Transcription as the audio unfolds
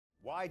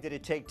Why did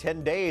it take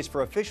 10 days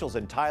for officials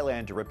in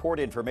Thailand to report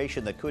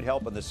information that could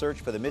help in the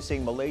search for the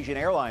missing Malaysian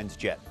Airlines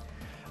jet?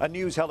 A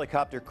news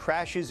helicopter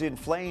crashes in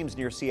flames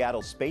near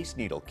Seattle's Space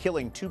Needle,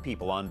 killing 2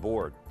 people on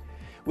board.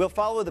 We'll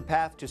follow the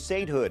path to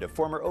sainthood of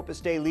former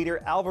Opus Dei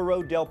leader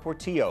Alvaro Del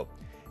Portillo.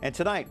 And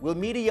tonight, we'll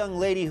meet a young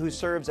lady who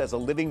serves as a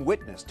living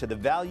witness to the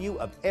value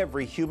of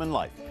every human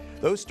life.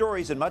 Those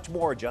stories and much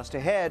more just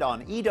ahead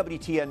on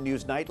EWTN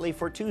News Nightly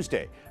for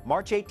Tuesday,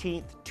 March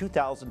 18th,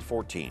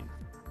 2014.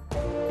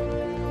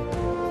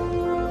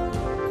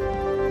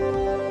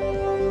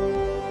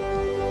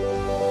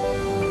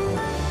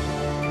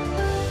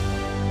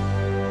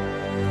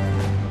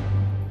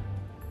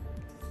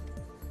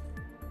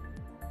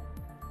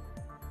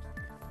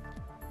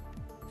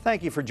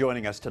 Thank you for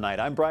joining us tonight.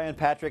 I'm Brian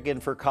Patrick in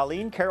for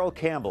Colleen Carroll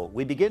Campbell.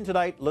 We begin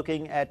tonight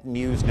looking at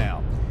news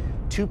now.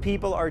 2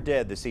 people are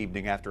dead this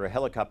evening after a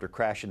helicopter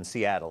crash in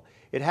Seattle.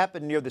 It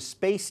happened near the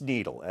Space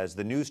Needle as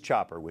the news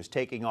chopper was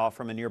taking off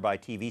from a nearby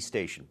TV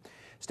station.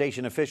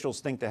 Station officials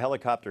think the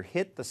helicopter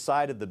hit the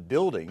side of the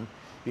building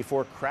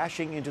before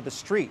crashing into the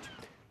street.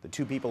 The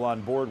 2 people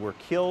on board were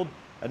killed.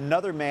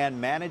 Another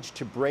man managed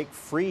to break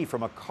free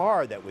from a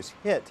car that was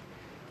hit.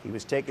 He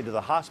was taken to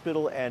the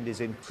hospital and is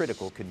in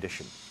critical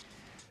condition.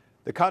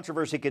 The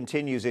controversy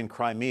continues in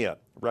Crimea.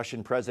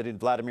 Russian President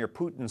Vladimir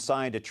Putin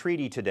signed a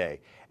treaty today,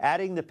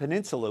 adding the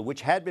peninsula,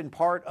 which had been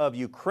part of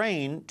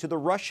Ukraine, to the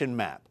Russian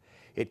map.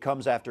 It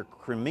comes after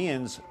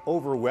Crimeans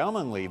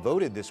overwhelmingly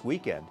voted this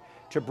weekend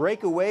to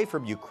break away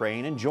from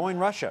Ukraine and join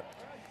Russia.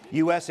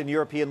 U.S. and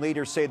European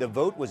leaders say the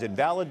vote was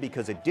invalid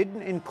because it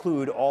didn't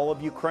include all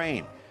of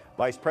Ukraine.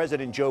 Vice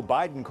President Joe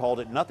Biden called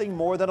it nothing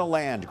more than a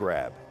land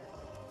grab.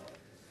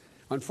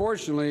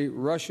 Unfortunately,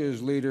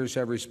 Russia's leaders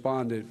have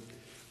responded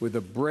with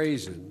a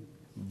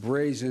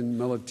brazen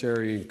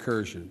military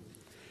incursion,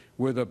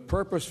 with a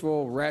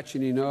purposeful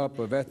ratcheting up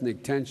of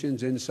ethnic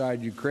tensions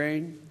inside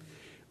Ukraine,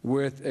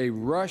 with a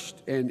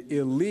rushed and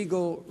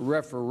illegal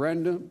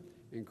referendum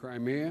in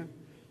Crimea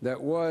that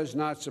was,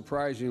 not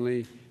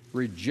surprisingly,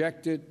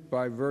 rejected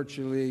by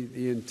virtually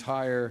the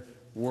entire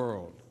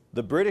world.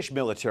 The British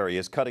military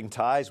is cutting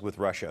ties with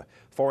Russia.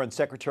 Foreign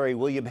Secretary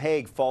William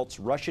Hague faults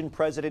Russian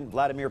President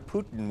Vladimir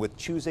Putin with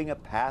choosing a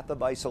path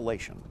of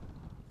isolation.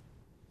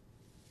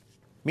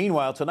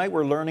 Meanwhile, tonight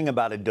we're learning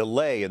about a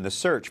delay in the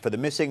search for the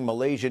missing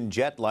Malaysian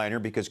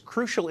jetliner because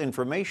crucial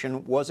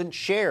information wasn't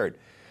shared.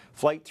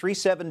 Flight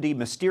 370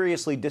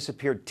 mysteriously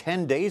disappeared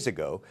 10 days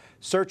ago.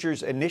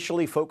 Searchers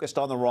initially focused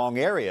on the wrong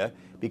area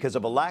because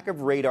of a lack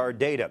of radar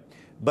data.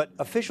 But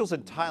officials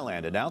in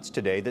Thailand announced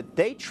today that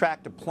they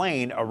tracked a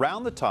plane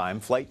around the time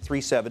Flight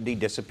 370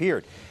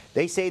 disappeared.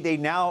 They say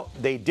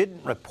they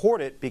didn't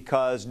report it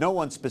because no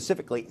one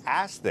specifically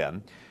asked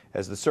them.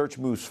 As the search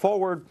moves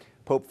forward,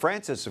 Pope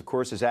Francis, of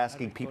course, is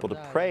asking people to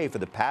pray for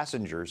the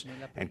passengers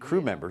and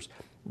crew members.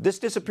 This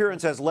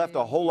disappearance has left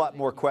a whole lot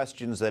more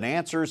questions than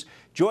answers.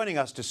 Joining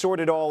us to sort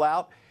it all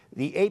out,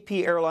 the AP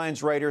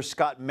Airlines writer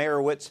Scott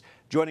Mayerowitz,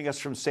 joining us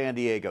from San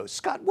Diego.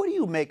 Scott, what do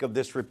you make of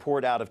this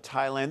report out of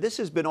Thailand? This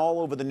has been all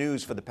over the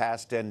news for the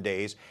past 10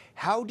 days.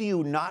 How do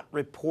you not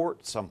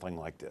report something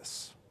like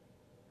this?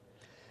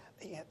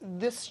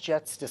 This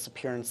jet's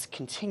disappearance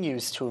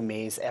continues to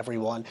amaze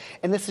everyone,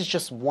 and this is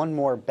just one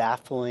more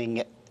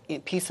baffling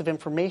piece of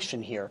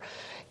information here.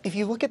 If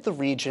you look at the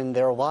region,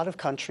 there are a lot of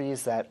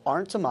countries that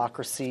aren't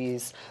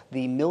democracies.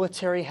 The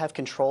military have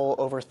control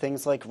over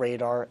things like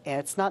radar,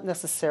 and it's not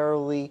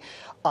necessarily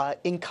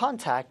in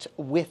contact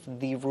with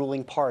the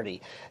ruling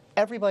party.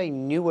 Everybody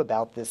knew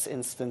about this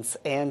instance,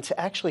 and to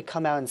actually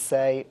come out and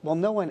say, well,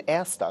 no one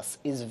asked us,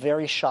 is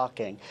very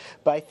shocking.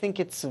 But I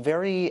think it's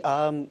very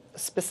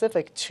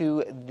specific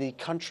to the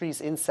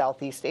countries in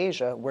Southeast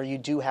Asia where you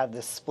do have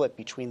this split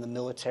between the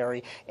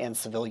military and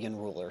civilian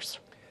rulers.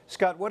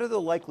 Scott, what are the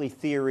likely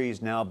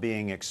theories now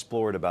being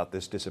explored about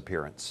this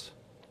disappearance?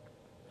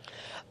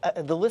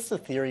 The list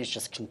of theories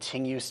just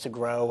continues to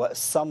grow,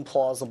 some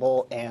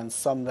plausible and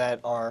some that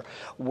are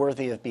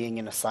worthy of being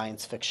in a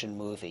science fiction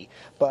movie.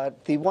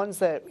 But the ones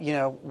that,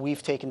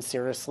 we've taken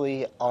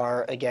seriously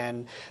are,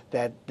 again,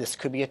 that this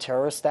could be a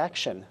terrorist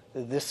action.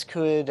 This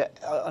could,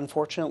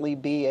 unfortunately,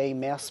 be a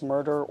mass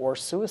murder or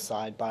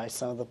suicide by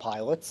some of the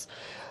pilots.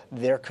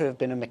 There could have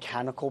been a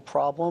mechanical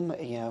problem.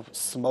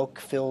 Smoke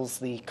fills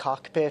the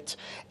cockpit,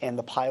 and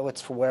the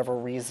pilots, for whatever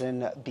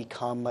reason,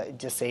 become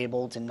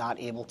disabled and not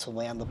able to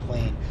land the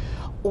plane.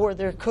 Or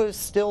there could have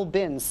still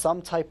been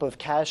some type of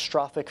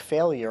catastrophic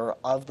failure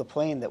of the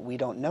plane that we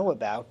don't know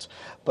about,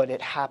 but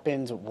it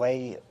happened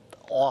way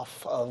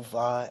off of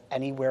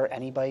anywhere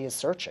anybody is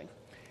searching.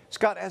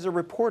 Scott, as a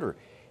reporter,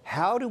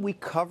 how do we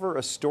cover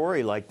a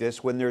story like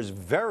this when there's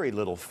very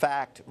little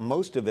fact?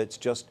 Most of it's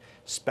just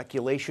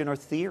speculation or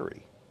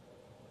theory.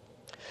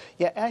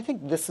 Yeah, and I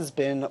think this has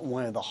been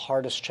one of the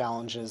hardest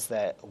challenges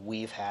that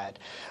we've had.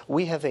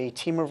 We have a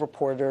team of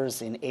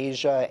reporters in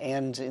Asia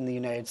and in the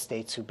United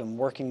States who've been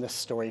working this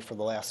story for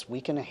the last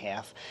week and a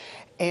half,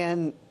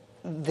 and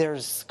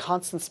there's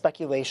constant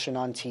speculation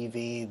on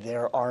TV.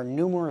 There are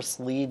numerous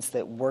leads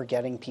that we're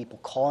getting, people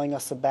calling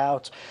us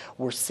about.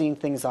 We're seeing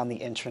things on the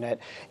internet.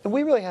 And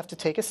we really have to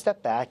take a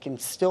step back and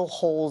still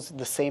hold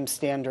the same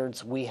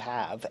standards we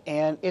have.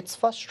 And it's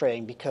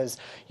frustrating because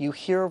you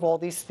hear of all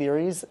these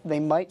theories. They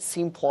might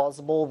seem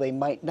plausible, they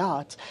might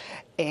not.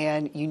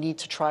 And you need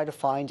to try to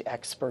find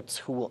experts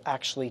who will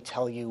actually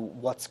tell you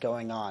what's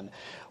going on.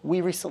 We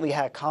recently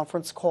had a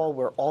conference call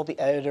where all the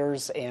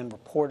editors and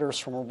reporters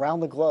from around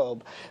the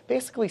globe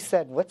basically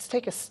said, let's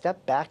take a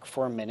step back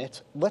for a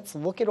minute. Let's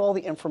look at all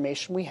the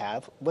information we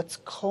have. Let's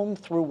comb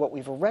through what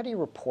we've already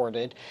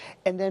reported,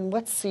 and then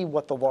let's see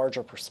what the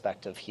larger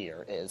perspective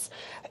here is.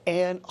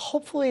 And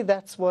hopefully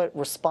that's what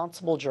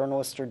responsible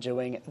journalists are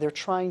doing. They're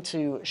trying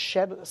to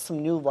shed some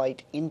new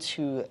light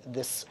into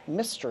this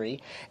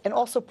mystery and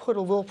also put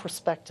a little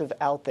perspective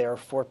out there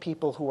for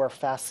people who are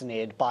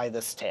fascinated by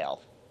this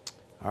tale.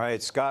 All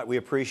right, Scott, we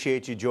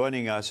appreciate you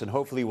joining us, and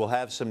hopefully we'll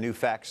have some new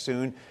facts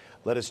soon.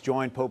 Let us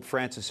join Pope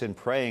Francis in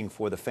praying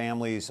for the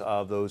families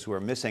of those who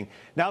are missing.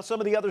 Now, some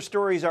of the other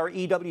stories our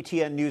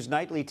EWTN News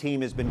Nightly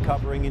team has been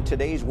covering in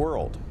today's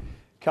world.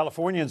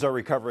 Californians are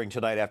recovering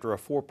tonight after a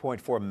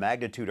 4.4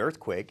 magnitude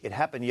earthquake. It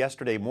happened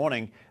yesterday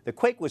morning. The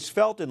quake was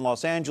felt in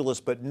Los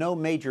Angeles, but no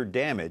major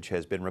damage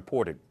has been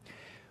reported.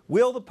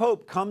 Will the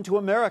Pope come to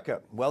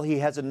America? Well, he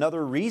has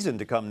another reason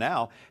to come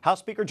now. House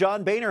Speaker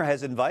John Boehner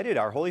has invited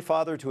our Holy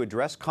Father to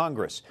address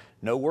Congress.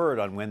 No word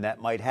on when that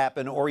might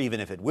happen or even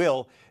if it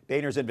will.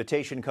 Boehner's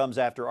invitation comes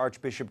after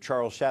Archbishop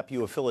Charles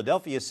Chaput of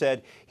Philadelphia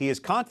said he is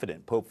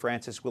confident Pope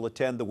Francis will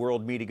attend the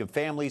World Meeting of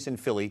Families in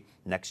Philly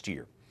next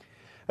year.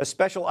 A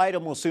special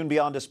item will soon be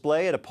on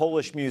display at a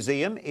Polish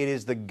museum. It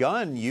is the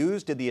gun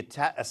used in the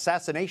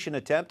assassination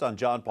attempt on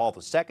John Paul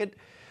II.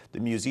 The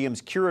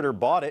museum's curator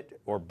brought it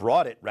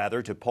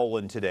to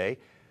Poland today.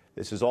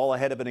 This is all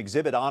ahead of an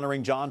exhibit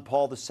honoring John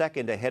Paul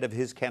II ahead of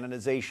his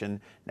canonization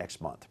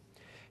next month.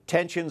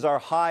 Tensions are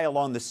high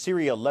along the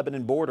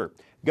Syria-Lebanon border.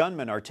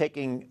 Gunmen are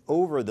taking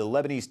over the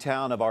Lebanese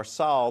town of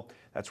Arsal.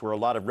 That's where a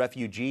lot of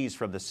refugees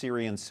from the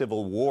Syrian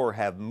civil war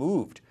have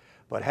moved.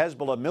 But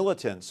Hezbollah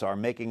militants are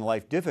making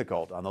life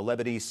difficult on the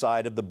Lebanese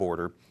side of the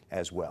border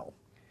as well.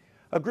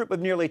 A group of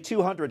nearly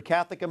 200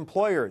 Catholic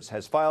employers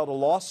has filed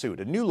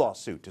a new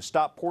lawsuit to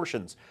stop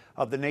portions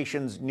of the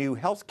nation's new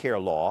health care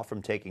law from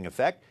taking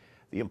effect.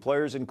 The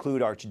employers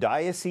include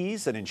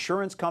archdioceses, an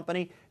insurance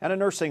company, and a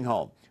nursing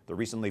home. The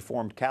recently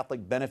formed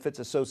Catholic Benefits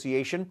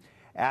Association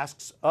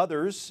asks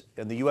others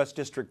in the U.S.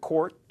 District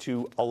Court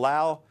to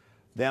allow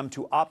them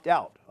to opt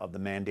out of the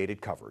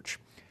mandated coverage.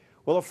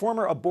 Well, a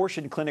former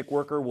abortion clinic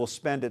worker will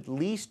spend at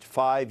least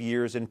 5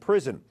 years in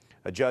prison.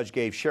 A judge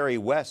gave Sherry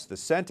West the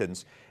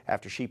sentence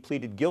after she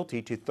pleaded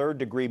guilty to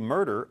third-degree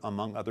murder,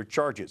 among other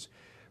charges.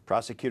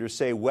 Prosecutors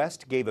say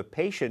West gave a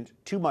patient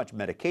too much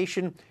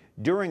medication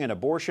during an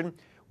abortion.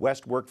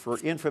 West worked for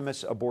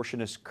infamous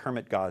abortionist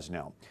Kermit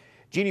Gosnell.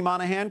 Jeanne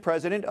Monahan,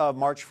 president of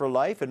March for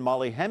Life, and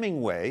Mollie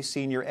Hemingway,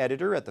 senior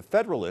editor at the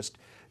Federalist,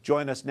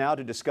 join us now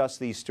to discuss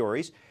these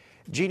stories.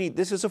 Jeanne,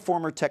 this is a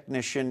former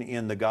technician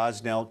in the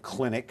Gosnell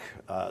clinic,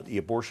 the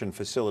abortion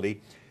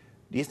facility.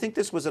 Do you think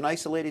this was an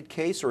isolated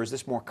case, or is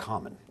this more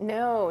common?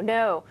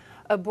 No.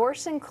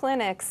 Abortion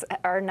clinics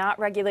are not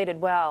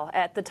regulated well.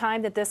 At the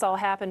time that this all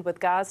happened with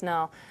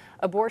Gosnell,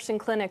 abortion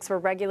clinics were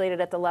regulated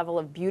at the level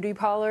of beauty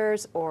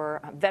parlors or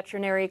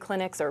veterinary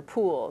clinics or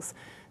pools.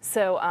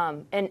 So,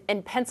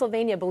 and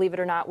Pennsylvania, believe it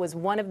or not, was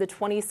one of the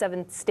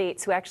 27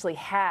 states who actually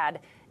had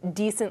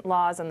decent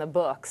laws on the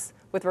books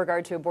with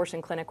regard to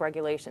abortion clinic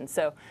regulations.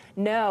 So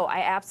no, I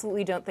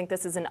absolutely don't think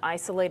this is an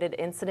isolated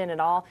incident at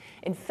all.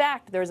 In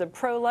fact, there's a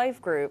pro-life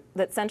group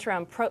that sent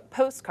around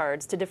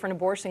postcards to different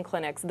abortion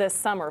clinics this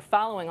summer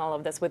following all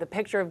of this with a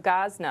picture of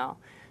Gosnell,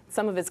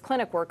 some of his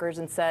clinic workers,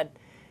 and said,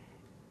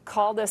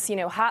 call this,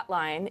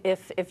 hotline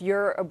if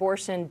your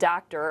abortion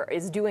doctor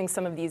is doing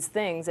some of these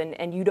things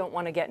and you don't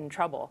want to get in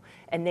trouble.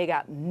 And they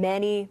got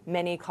many,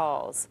 many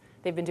calls.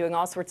 They've been doing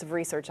all sorts of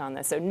research on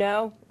this. So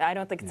no, I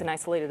don't think it's an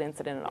isolated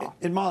incident at all.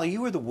 And Mollie, you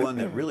were the one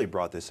that really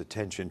brought this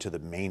attention to the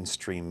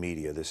mainstream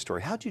media, this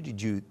story. How did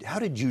you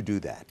do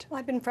that? Well,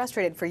 I've been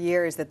frustrated for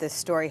years that this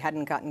story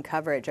hadn't gotten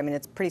coverage. I mean,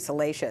 it's pretty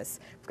salacious.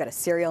 We've got a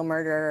serial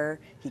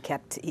murderer. He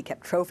kept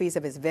trophies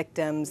of his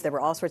victims. There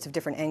were all sorts of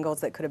different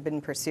angles that could have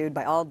been pursued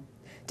by all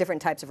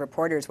different types of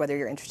reporters, whether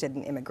you're interested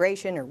in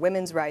immigration or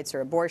women's rights or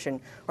abortion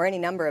or any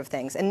number of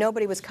things, and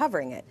nobody was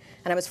covering it.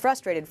 And I was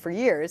frustrated for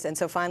years, and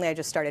so finally I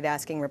just started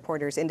asking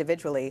reporters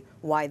individually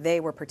why they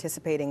were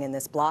participating in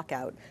this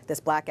blackout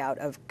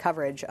of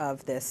coverage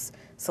of this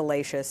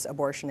salacious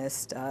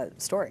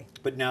abortionist story.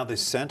 But now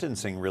this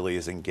sentencing really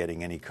isn't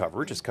getting any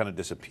coverage. It's kind of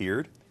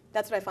disappeared.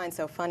 That's what I find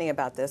so funny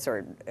about this,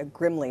 or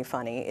grimly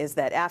funny, is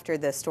that after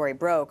the story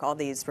broke, all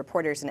these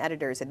reporters and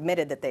editors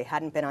admitted that they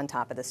hadn't been on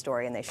top of the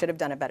story and they should have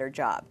done a better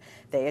job.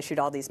 They issued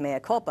all these mea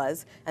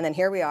culpas, and then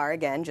here we are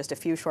again just a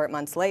few short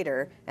months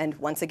later, and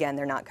once again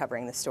they're not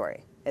covering the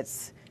story.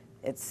 It's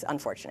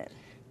unfortunate.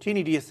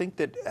 Jeanne, do you think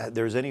that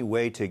there's any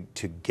way to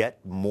get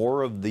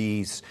more of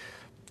these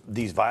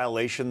these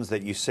violations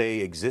that you say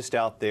exist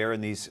out there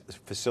in these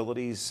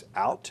facilities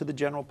out to the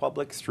general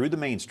public through the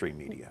mainstream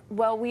media?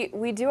 Well,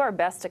 we do our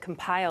best to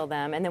compile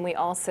them, and then we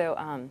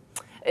also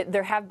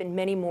there have been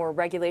many more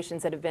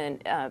regulations that have been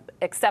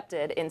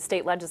accepted in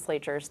state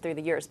legislatures through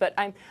the years. But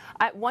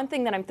one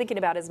thing that I'm thinking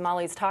about as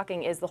Mollie's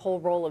talking is the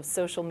whole role of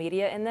social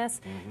media in this.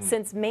 Mm-hmm.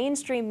 Since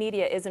mainstream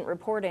media isn't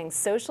reporting,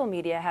 social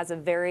media has a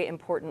very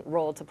important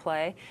role to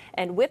play.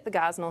 And with the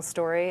Gosnell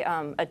story,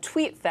 a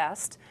tweet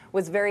fest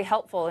was very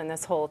helpful in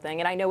this whole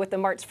thing. And I know with the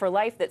March for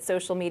Life that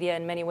social media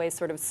in many ways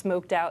sort of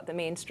smoked out the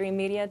mainstream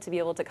media to be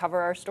able to cover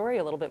our story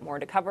a little bit more,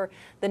 to cover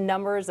the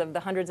numbers of the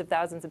hundreds of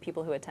thousands of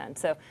people who attend.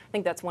 So I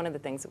think that's one of the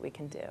things that we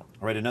can do. All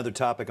right, another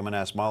topic I'm going to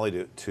ask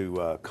Mollie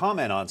to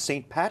comment on.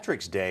 St.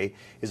 Patrick's Day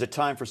is a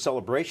time for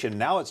celebration.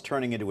 Now it's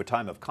turning into a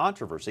time of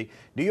controversy.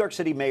 New York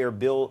City Mayor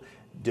Bill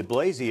de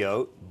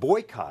Blasio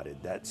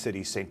boycotted that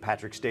city's St.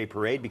 Patrick's Day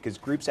parade because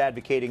groups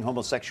advocating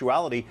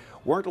homosexuality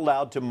weren't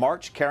allowed to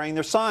march carrying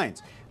their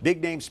signs.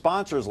 Big-name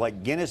sponsors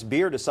like Guinness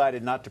Beer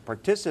decided not to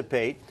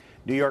participate.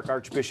 New York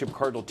Archbishop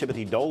Cardinal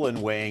Timothy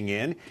Dolan weighing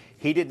in.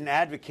 He didn't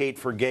advocate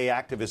for gay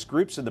activist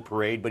groups in the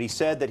parade, but he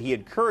said that he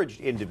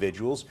encouraged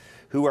individuals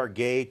who are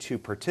gay to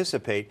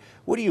participate.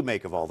 What do you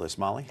make of all this,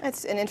 Mollie?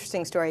 It's an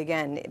interesting story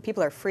again.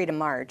 People are free to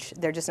march.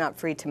 They're just not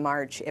free to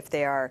march if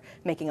they are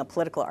making a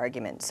political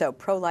argument. So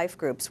pro-life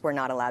groups were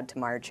not allowed to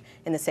march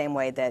in the same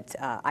way that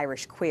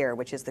Irish Queer,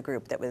 which is the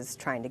group that was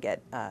trying to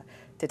get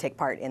to take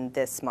part in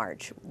this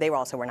march, they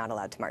also were not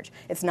allowed to march.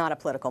 It's not a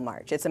political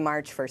march. It's a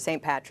march for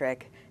St.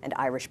 Patrick and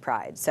Irish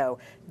pride. So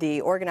the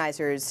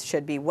organizers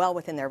should be well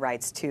within their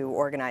rights to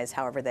organize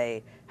however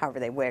they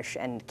wish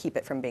and keep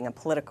it from being a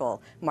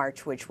political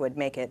march, which would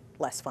make it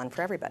less fun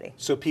for everybody.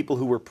 So people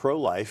who were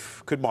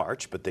pro-life could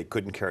march, but they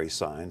couldn't carry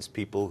signs.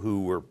 People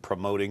who were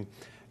promoting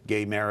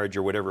gay marriage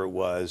or whatever it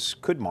was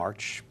could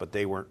march, but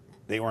they weren't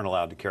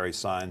allowed to carry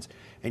signs.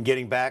 And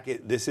getting back,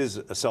 this is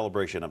a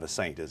celebration of a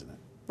saint, isn't it?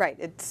 Right.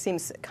 It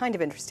seems kind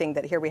of interesting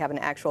that here we have an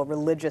actual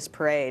religious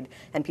parade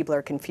and people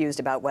are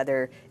confused about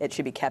whether it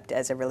should be kept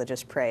as a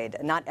religious parade.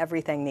 Not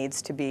everything needs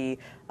to be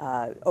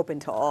open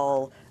to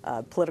all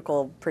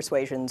political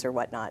persuasions or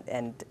whatnot.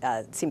 And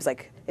it seems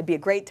like it'd be a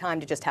great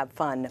time to just have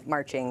fun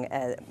marching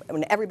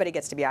when everybody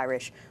gets to be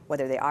Irish,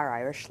 whether they are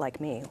Irish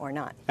like me or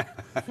not.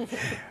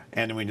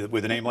 And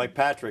with a name like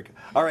Patrick.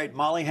 All right,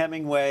 Mollie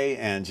Hemingway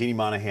and Jeanne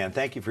Monahan,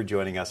 thank you for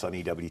joining us on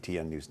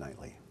EWTN News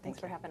Nightly. Thanks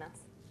for having us.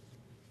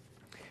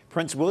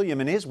 Prince William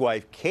and his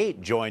wife,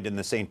 Kate, joined in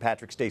the St.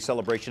 Patrick's Day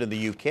celebration in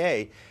the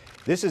UK.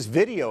 This is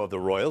video of the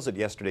royals at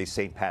yesterday's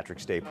St.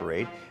 Patrick's Day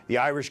parade. The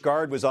Irish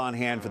Guard was on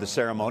hand for the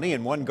ceremony,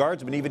 and one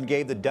guardsman even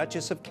gave the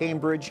Duchess of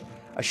Cambridge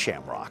a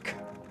shamrock.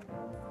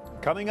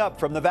 Coming up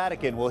from the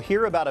Vatican, we'll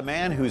hear about a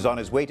man who's on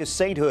his way to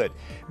sainthood,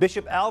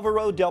 Bishop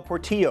Alvaro del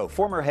Portillo,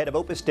 former head of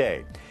Opus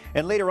Dei.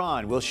 And later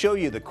on, we'll show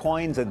you the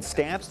coins and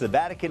stamps the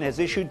Vatican has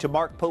issued to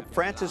mark Pope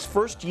Francis'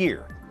 first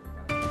year.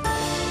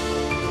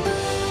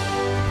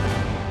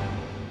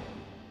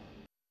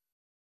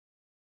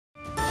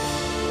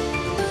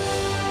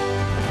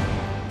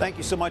 Thank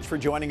you so much for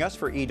joining us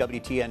for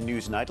EWTN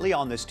News Nightly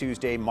on this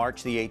Tuesday,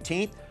 March the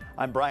 18th.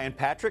 I'm Brian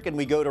Patrick, and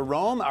we go to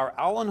Rome. Our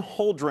Alan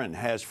Holdren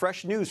has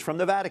fresh news from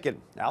the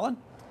Vatican. Alan?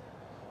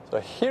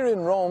 So here in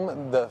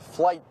Rome, the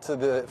flight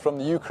from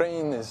the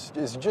Ukraine is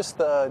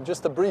just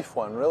a brief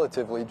one,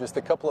 relatively, just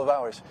a couple of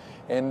hours.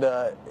 And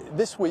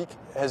this week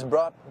has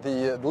brought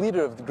the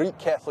leader of the Greek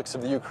Catholics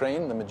of the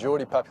Ukraine, the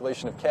majority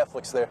population of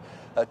Catholics there,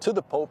 to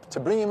the Pope to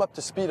bring him up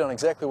to speed on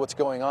exactly what's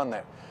going on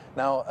there.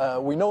 Now,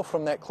 we know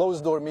from that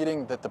closed-door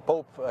meeting that the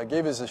Pope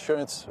gave his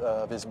assurance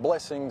of his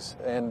blessings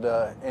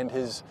and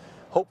his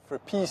hope for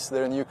peace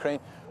there in the Ukraine.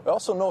 We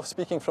also know,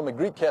 speaking from a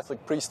Greek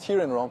Catholic priest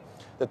here in Rome,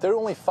 that there are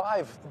only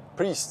 5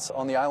 priests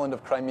on the island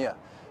of Crimea.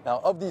 Now,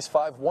 of these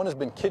 5, one has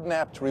been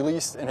kidnapped,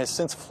 released, and has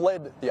since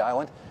fled the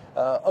island.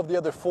 Of the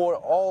other 4,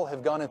 all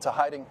have gone into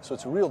hiding, so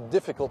it's a real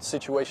difficult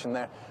situation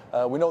there.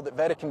 We know that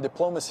Vatican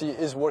diplomacy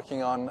is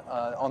working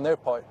on their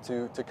part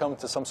to come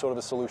to some sort of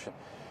a solution.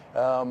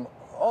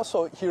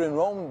 Also, here in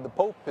Rome, the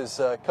Pope has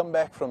come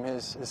back from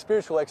his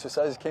spiritual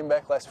exercise. He came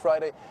back last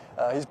Friday.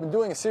 He's been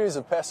doing a series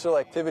of pastoral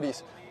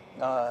activities.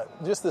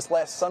 Just this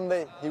last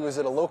Sunday, he was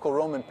at a local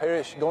Roman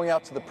parish, going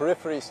out to the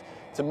peripheries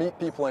to meet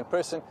people in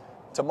person.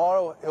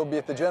 Tomorrow, he'll be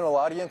at the general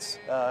audience.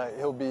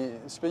 He'll be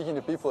speaking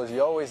to people, as he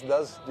always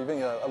does,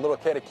 giving a little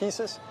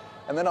catechesis.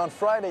 And then on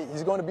Friday,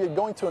 he's going to be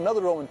going to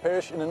another Roman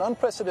parish in an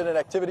unprecedented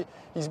activity.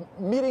 He's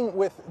meeting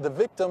with the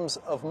victims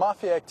of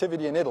mafia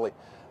activity in Italy.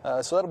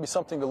 So that'll be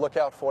something to look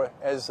out for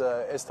as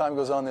time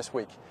goes on this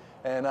week.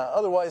 And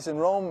otherwise in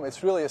Rome,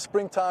 it's really a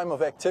springtime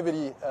of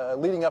activity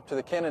leading up to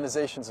the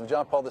canonizations of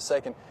John Paul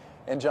II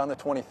and John the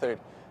 23rd.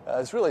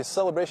 It's really a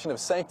celebration of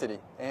sanctity,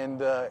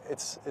 and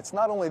it's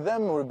not only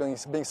them who are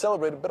being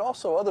celebrated, but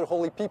also other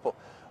holy people,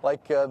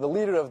 like the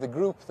leader of the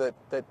group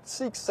that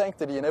seeks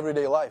sanctity in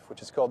everyday life,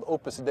 which is called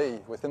Opus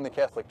Dei within the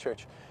Catholic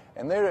Church.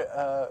 And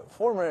their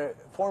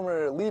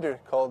former leader,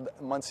 called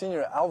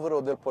Monsignor Alvaro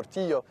del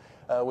Portillo,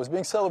 was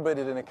being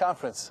celebrated in a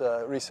conference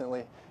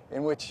recently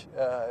in which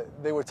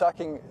they were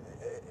talking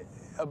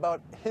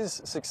about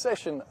his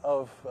succession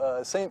of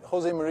Saint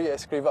Jose Maria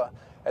Escrivá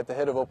at the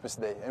head of Opus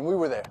Dei, and we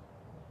were there.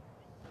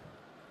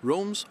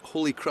 Rome's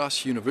Holy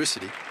Cross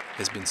University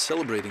has been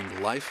celebrating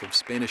the life of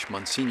Spanish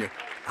Monsignor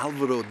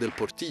Álvaro del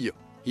Portillo.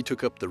 He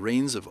took up the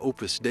reins of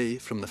Opus Dei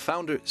from the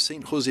founder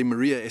Saint Jose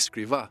Maria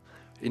Escrivá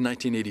in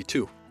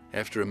 1982.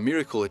 After a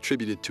miracle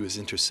attributed to his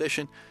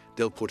intercession,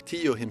 Del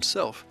Portillo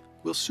himself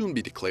will soon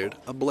be declared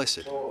a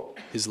blessed.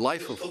 His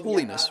life of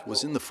holiness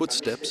was in the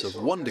footsteps of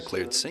one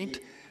declared saint,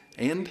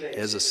 and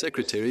as a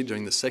secretary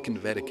during the Second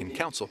Vatican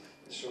Council,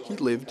 he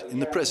lived in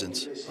the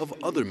presence of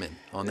other men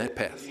on that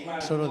path.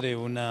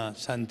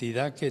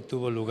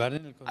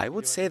 I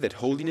would say that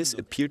holiness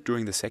appeared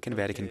during the Second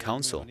Vatican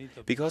Council,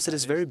 because it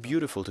is very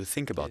beautiful to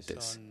think about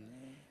this.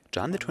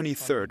 John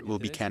XXIII will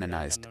be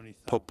canonized.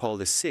 Pope Paul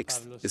VI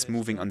is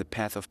moving on the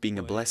path of being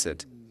a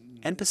blessed.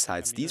 And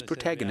besides these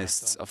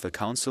protagonists of the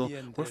council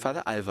were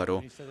Father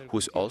Álvaro, who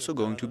is also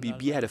going to be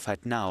beatified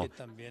now.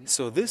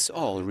 So this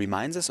all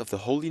reminds us of the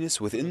holiness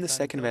within the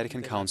Second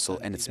Vatican Council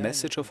and its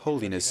message of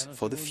holiness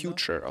for the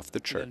future of the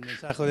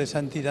Church.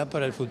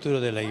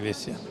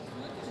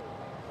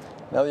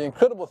 Now the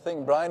incredible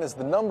thing, Brian, is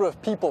the number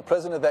of people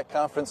present at that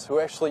conference who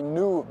actually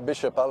knew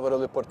Bishop Álvaro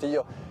de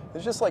Portillo.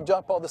 It's just like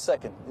John Paul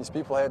II. These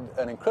people had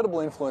an incredible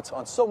influence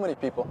on so many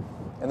people,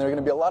 and there are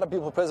going to be a lot of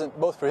people present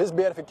both for his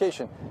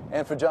beatification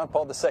and for John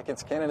Paul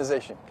II's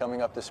canonization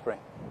coming up this spring.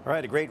 All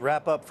right, a great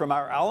wrap-up from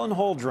our Alan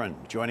Holdren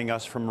joining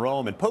us from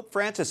Rome. And Pope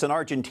Francis and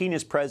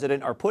Argentina's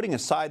president are putting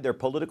aside their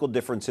political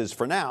differences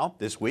for now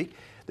this week.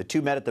 The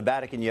two met at the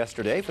Vatican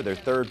yesterday for their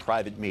third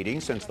private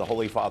meeting since the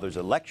Holy Father's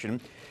election.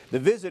 The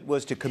visit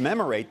was to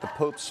commemorate the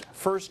Pope's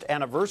first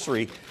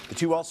anniversary. The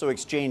two also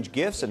exchanged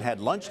gifts and had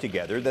lunch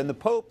together. Then the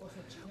Pope,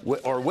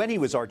 when he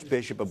was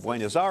Archbishop of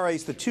Buenos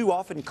Aires, the two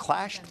often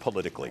clashed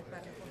politically.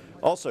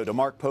 Also, to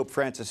mark Pope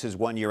Francis's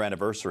one-year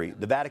anniversary,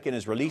 the Vatican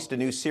has released a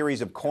new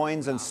series of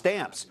coins and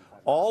stamps.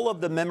 All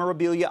of the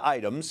memorabilia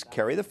items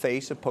carry the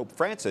face of Pope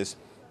Francis,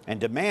 and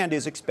demand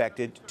is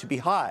expected to be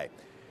high.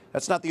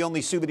 That's not the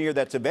only souvenir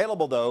that's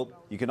available, though.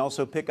 You can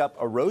also pick up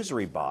a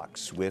rosary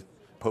box with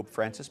Pope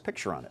Francis'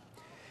 picture on it.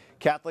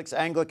 Catholics,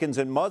 Anglicans,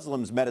 and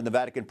Muslims met in the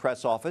Vatican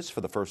press office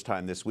for the first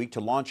time this week to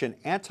launch an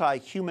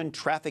anti-human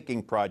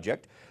trafficking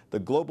project. The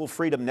Global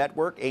Freedom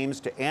Network aims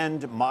to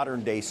end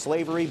modern-day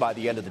slavery by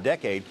the end of the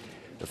decade.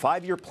 The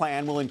 5-year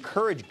plan will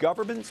encourage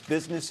governments,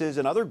 businesses,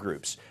 and other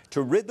groups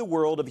to rid the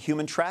world of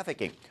human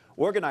trafficking.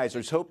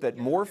 Organizers hope that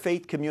more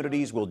faith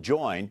communities will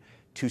join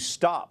to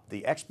stop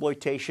the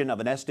exploitation of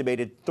an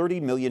estimated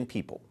 30 million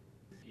people.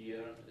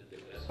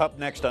 Up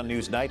next on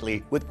News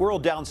Nightly, with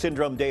World Down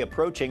Syndrome Day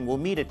approaching, we'll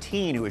meet a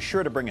teen who is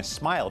sure to bring a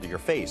smile to your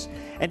face.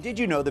 And did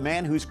you know the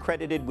man who's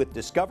credited with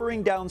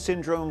discovering Down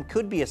syndrome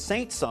could be a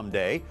saint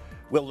someday?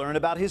 We'll learn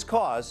about his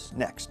cause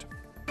next.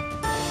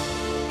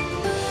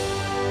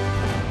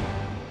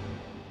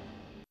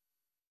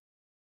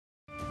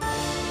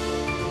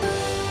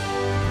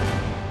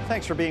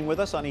 Thanks for being with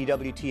us on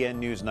EWTN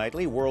News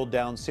Nightly. World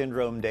Down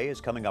Syndrome Day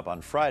is coming up on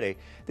Friday.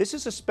 This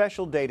is a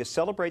special day to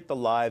celebrate the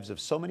lives of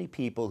so many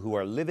people who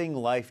are living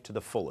life to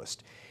the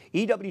fullest.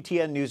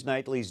 EWTN News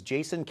Nightly's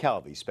Jason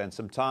Calvi spent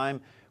some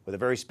time with a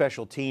very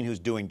special teen who's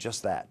doing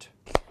just that.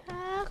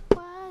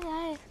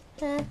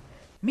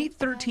 Meet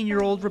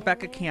 13-year-old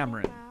Rebecca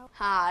Cameron.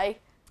 Hi.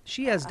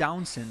 She has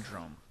Down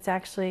syndrome. It's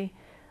actually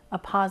a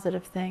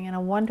positive thing and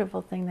a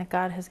wonderful thing that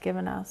God has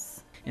given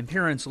us. And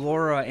parents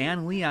Laura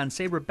and Leon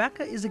say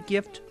Rebecca is a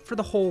gift for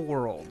the whole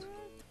world.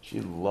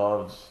 She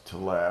loves to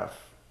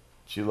laugh.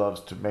 She loves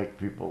to make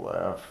people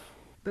laugh.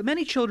 But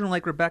many children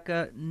like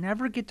Rebecca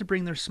never get to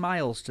bring their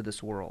smiles to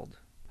this world.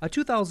 A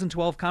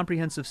 2012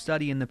 comprehensive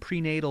study in the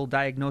Prenatal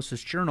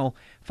Diagnosis Journal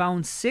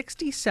found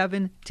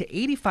 67 to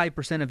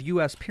 85% of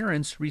U.S.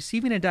 parents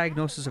receiving a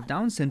diagnosis of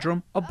Down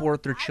syndrome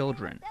abort their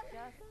children.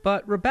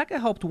 But Rebecca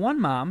helped one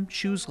mom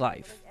choose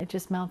life. It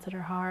just melted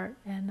her heart,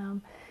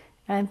 and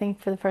I think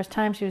for the first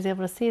time she was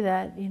able to see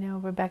that,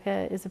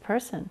 Rebecca is a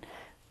person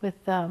with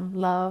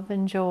love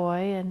and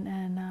joy,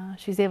 and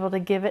she's able to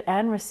give it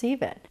and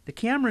receive it. The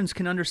Camerons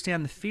can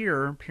understand the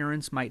fear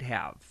parents might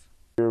have.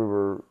 We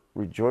were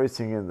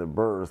rejoicing in the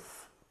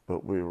birth,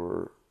 but we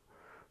were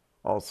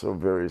also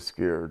very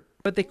scared.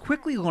 But they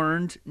quickly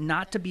learned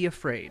not to be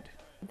afraid.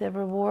 The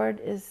reward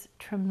is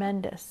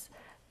tremendous.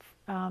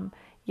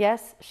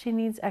 Yes, she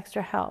needs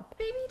extra help.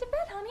 Baby to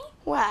bed, honey.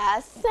 Wow,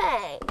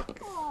 thanks.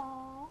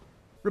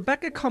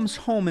 Rebecca comes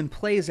home and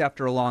plays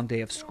after a long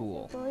day of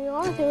school.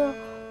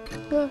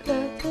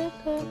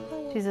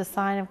 She's a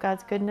sign of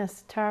God's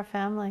goodness to our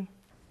family.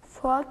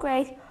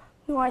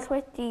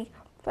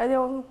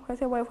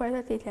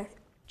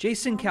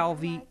 Jason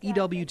Calvi,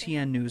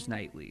 EWTN News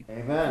Nightly.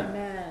 Amen.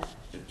 Amen.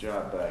 Good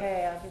job,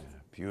 Beck.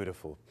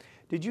 Beautiful.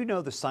 Did you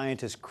know the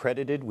scientist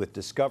credited with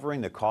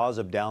discovering the cause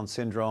of Down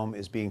syndrome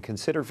is being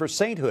considered for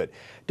sainthood?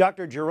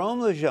 Dr.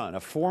 Jerome Lejeune, a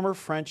former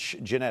French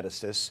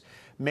geneticist,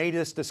 made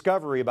this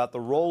discovery about the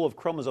role of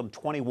chromosome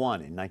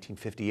 21 in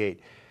 1958.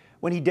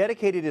 when he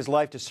dedicated his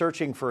life to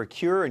searching for a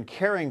cure and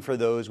caring for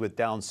those with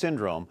Down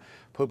syndrome.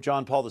 Pope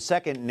John Paul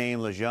II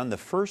named Lejeune the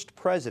first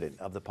president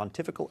of the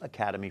Pontifical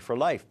Academy for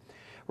Life.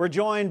 We're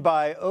joined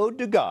by Aude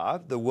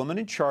Degas, the woman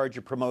in charge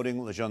of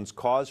promoting Lejeune's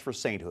cause for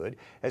sainthood,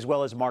 as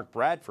well as Mark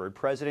Bradford,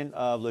 president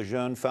of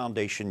Lejeune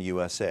Foundation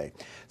USA.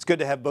 It's good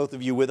to have both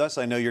of you with us.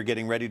 I know you're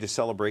getting ready to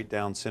celebrate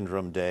Down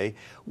Syndrome Day.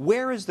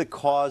 Where is the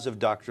cause of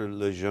Dr.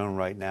 Lejeune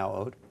right now,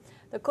 Aude?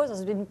 The cause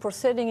has been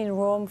proceeding in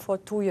Rome for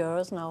 2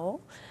 years now,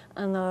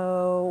 and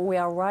we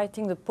are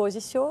writing the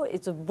Positio.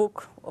 It's a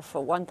book of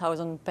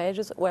 1,000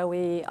 pages where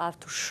we have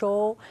to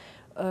show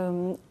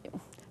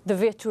the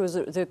virtues,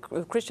 the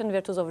Christian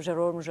virtues of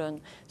Jerome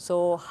Lejeune.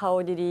 So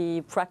how did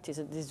he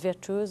practice these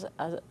virtues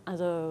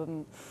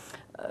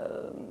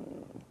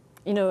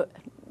in a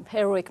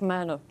heroic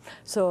manner,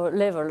 so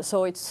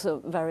it's a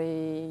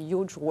very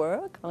huge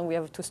work, and we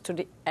have to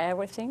study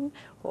everything,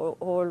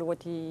 all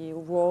what he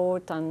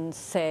wrote and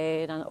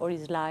said, and all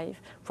his life,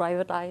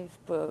 private life,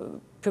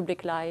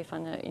 public life,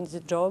 and in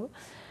his job.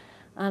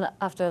 And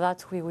after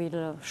that, we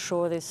will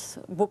show this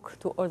book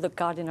to all the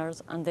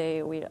cardinals, and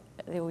they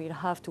will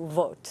have to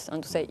vote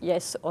and to say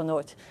yes or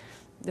not.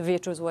 The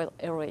virtues were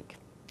heroic.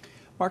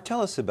 Mark,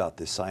 tell us about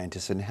this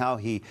scientist and how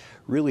he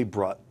really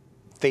brought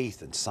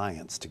faith and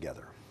science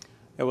together.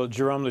 Yeah, well,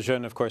 Jerome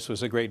Lejeune, of course,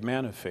 was a great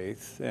man of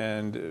faith,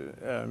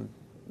 and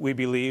we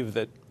believe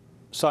that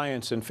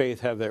science and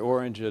faith have their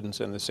origins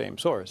in the same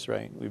source,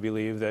 right? We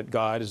believe that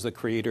God is the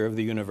creator of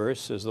the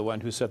universe, is the one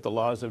who set the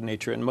laws of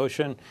nature in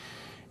motion,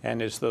 and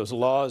it's those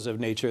laws of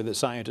nature that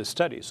scientists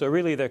study. So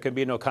really there can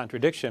be no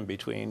contradiction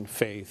between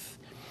faith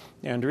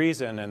and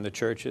reason, and the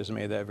Church has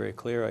made that very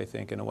clear, I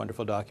think, in a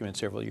wonderful document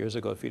several years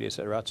ago, Fides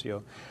et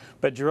Ratio.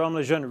 But Jerome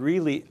Lejeune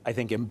really, I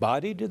think,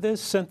 embodied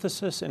this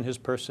synthesis in his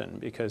person,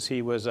 because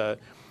he was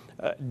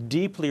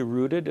deeply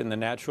rooted in the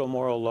natural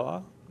moral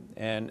law,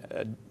 and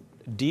a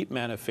deep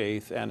man of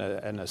faith, and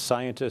a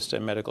scientist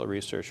and medical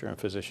researcher and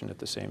physician at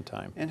the same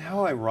time. And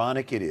how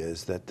ironic it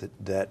is that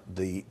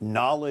the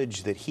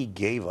knowledge that he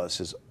gave us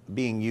is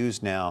being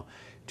used now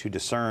to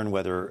discern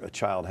whether a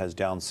child has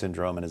Down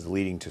syndrome and is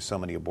leading to so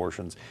many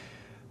abortions.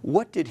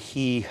 How did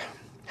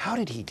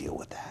he deal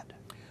with that?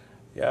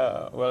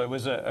 Yeah, well, it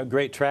was a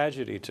great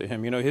tragedy to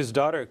him. You know, his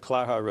daughter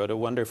Clara wrote a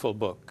wonderful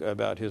book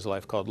about his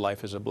life called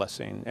Life is a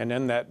Blessing. And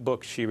in that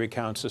book, she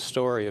recounts the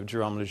story of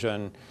Jerome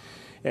Lejeune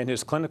in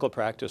his clinical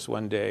practice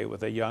one day,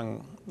 with a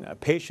young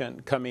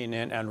patient coming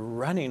in and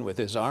running with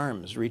his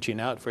arms, reaching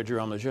out for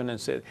Jerome Lejeune,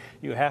 and said,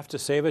 "You have to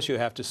save us, you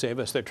have to save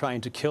us, they're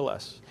trying to kill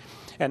us."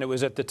 And it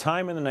was at the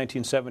time in the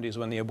 1970s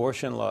when the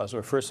abortion laws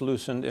were first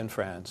loosened in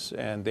France,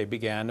 and they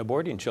began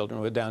aborting children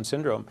with Down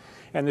syndrome.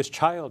 And this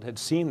child had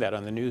seen that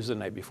on the news the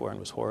night before and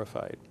was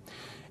horrified.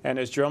 And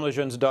as Jerome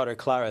Lejeune's daughter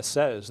Clara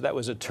says, that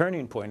was a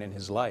turning point in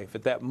his life.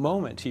 At that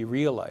moment, he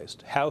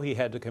realized how he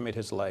had to commit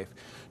his life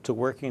to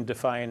working to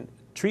find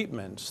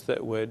treatments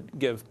that would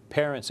give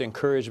parents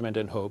encouragement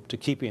and hope to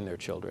keeping their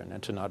children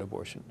and to not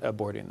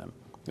aborting them.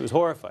 He was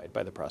horrified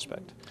by the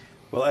prospect.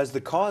 Well, as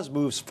the cause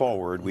moves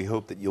forward, we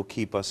hope that you'll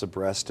keep us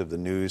abreast of the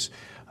news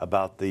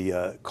about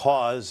the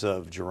cause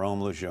of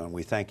Jerome Lejeune.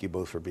 We thank you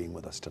both for being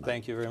with us tonight.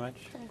 Thank you very much.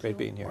 Great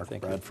being here. Mark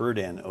Thank Bradford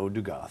and Aude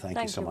Degas. Thank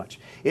you so much.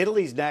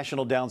 Italy's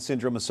National Down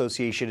Syndrome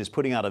Association is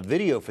putting out a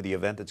video for the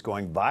event that's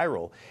going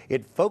viral.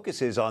 It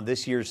focuses on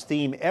this year's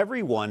theme,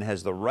 Everyone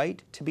Has the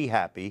Right to Be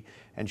Happy,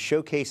 and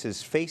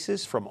showcases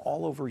faces from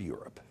all over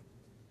Europe.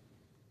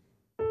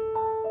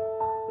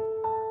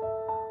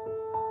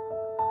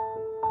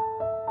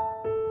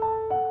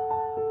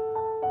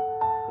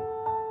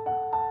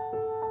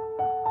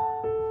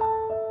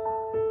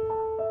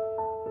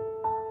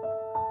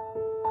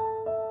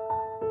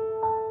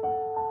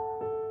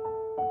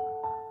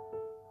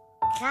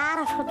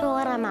 Cara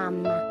futura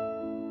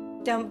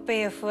mamá. Don't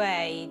be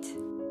afraid.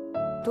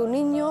 Tu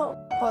niño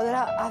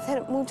podrá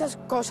hacer muchas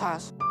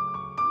cosas.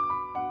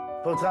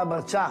 Podrá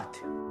abrazarte.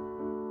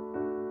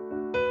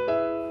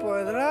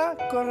 Podrá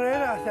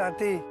correr hacia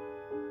ti.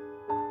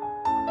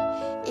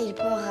 Il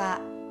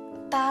pourra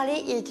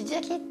parler et te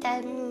dire qu'il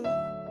t'aime.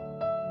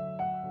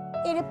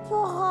 Il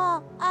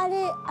pourra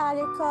aller à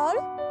l'école.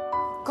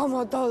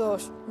 Como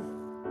todos.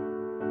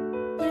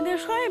 Il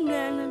est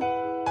lernen.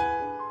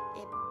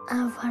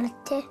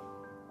 Avorter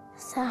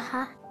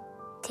sera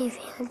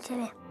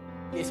difficile.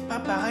 N'est-ce pas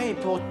pareil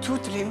pour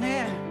toutes les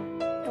mères?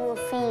 Tuo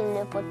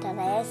figlio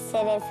potrà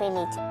essere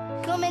felice.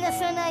 Come lo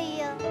sono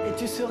io. Et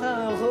tu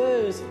seras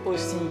heureuse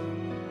aussi.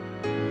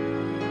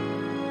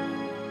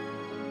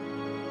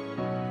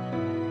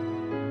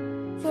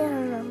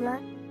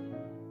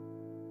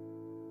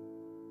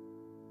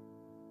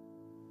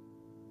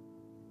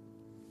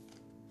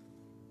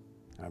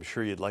 I'm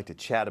sure you'd like to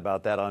chat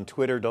about that on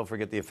Twitter. Don't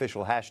forget the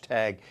official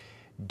hashtag,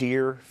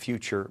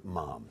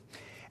 #DearFutureMom.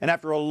 And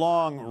after a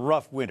long,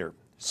 rough winter,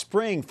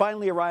 Spring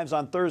finally arrives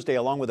on Thursday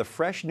along with a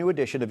fresh new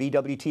edition of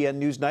EWTN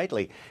News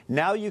Nightly.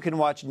 Now you can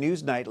watch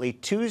News Nightly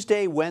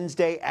Tuesday,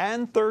 Wednesday,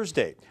 and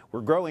Thursday.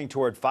 We're growing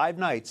toward 5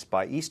 nights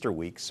by Easter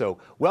week, so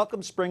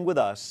welcome spring with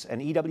us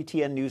and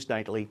EWTN News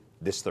Nightly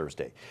this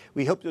Thursday.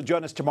 We hope you'll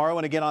join us tomorrow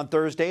and again on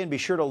Thursday, and be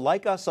sure to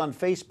like us on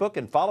Facebook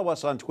and follow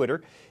us on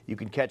Twitter. You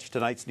can catch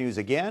tonight's news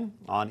again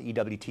on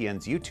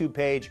EWTN's YouTube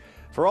page.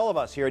 For all of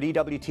us here at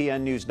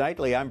EWTN News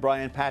Nightly, I'm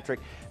Brian Patrick.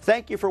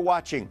 Thank you for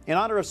watching. In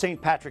honor of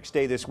St. Patrick's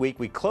Day this week,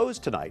 we close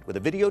tonight with a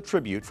video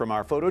tribute from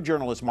our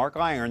photojournalist Mark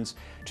Irons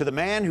to the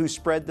man who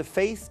spread the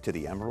faith to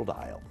the Emerald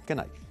Isle. Good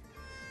night.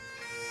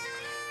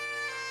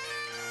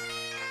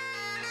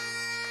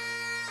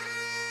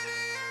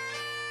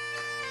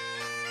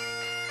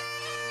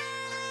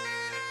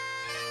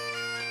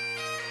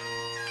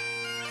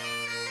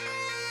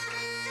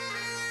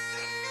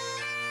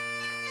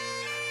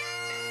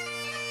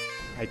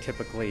 I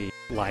typically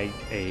light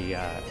a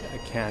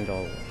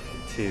candle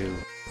to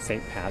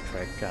St.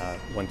 Patrick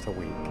once a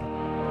week.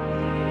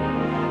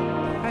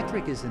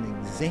 Patrick is an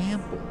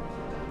example.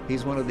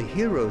 He's one of the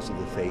heroes of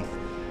the faith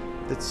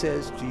that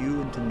says to you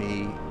and to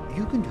me,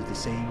 you can do the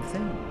same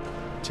thing.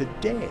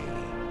 Today,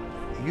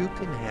 you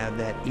can have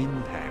that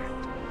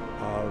impact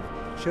of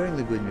sharing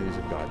the good news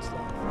of God's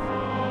love.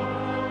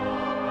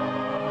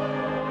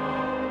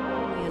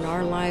 In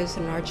our lives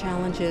and our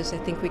challenges, I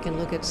think we can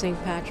look at St.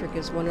 Patrick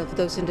as one of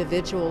those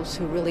individuals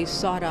who really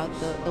sought out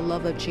the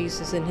love of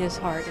Jesus in his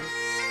heart.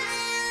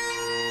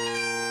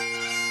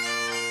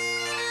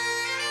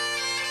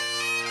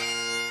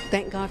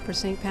 Thank God for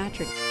St.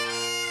 Patrick.